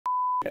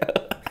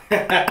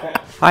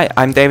Hi,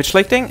 I'm David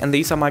Schlichting, and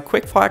these are my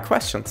quick-fire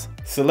questions.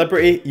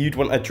 Celebrity you'd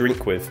want a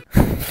drink with?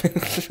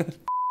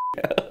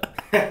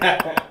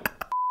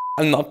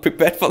 I'm not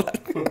prepared for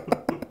that.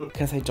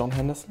 Can I say John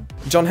Henderson?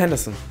 John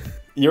Henderson.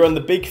 You're on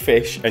the big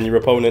fish and your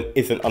opponent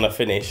isn't on a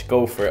finish.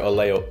 Go for it or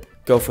lay up.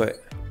 Go for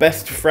it.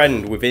 Best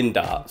friend within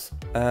darts?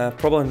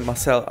 Probably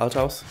Marcel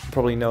Althaus.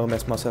 Probably know him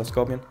as Marcel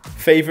Scorpion.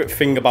 Favourite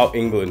thing about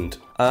England?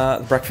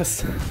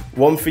 Breakfast.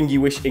 One thing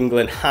you wish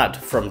England had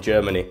from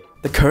Germany?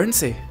 The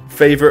currency.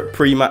 Favourite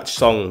pre-match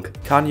song?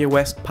 Kanye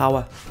West,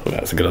 Power.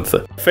 That's a good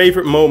answer.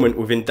 Favourite moment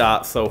within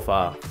darts so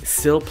far?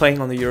 Still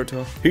playing on the Euro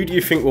Tour. Who do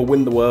you think will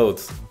win the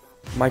Worlds?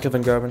 Michael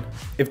van Gerben.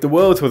 If the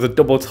Worlds was a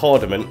double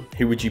tournament,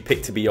 who would you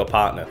pick to be your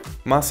partner?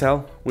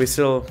 Marcel.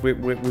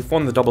 We've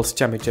won the doubles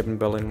championship in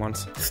Berlin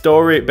once.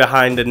 Story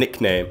behind a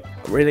nickname?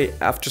 Really,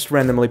 I've just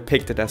randomly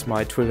picked it as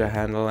my Twitter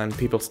handle and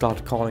people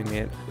started calling me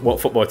it. What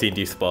football team do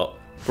you support?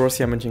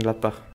 Borussia Mönchengladbach.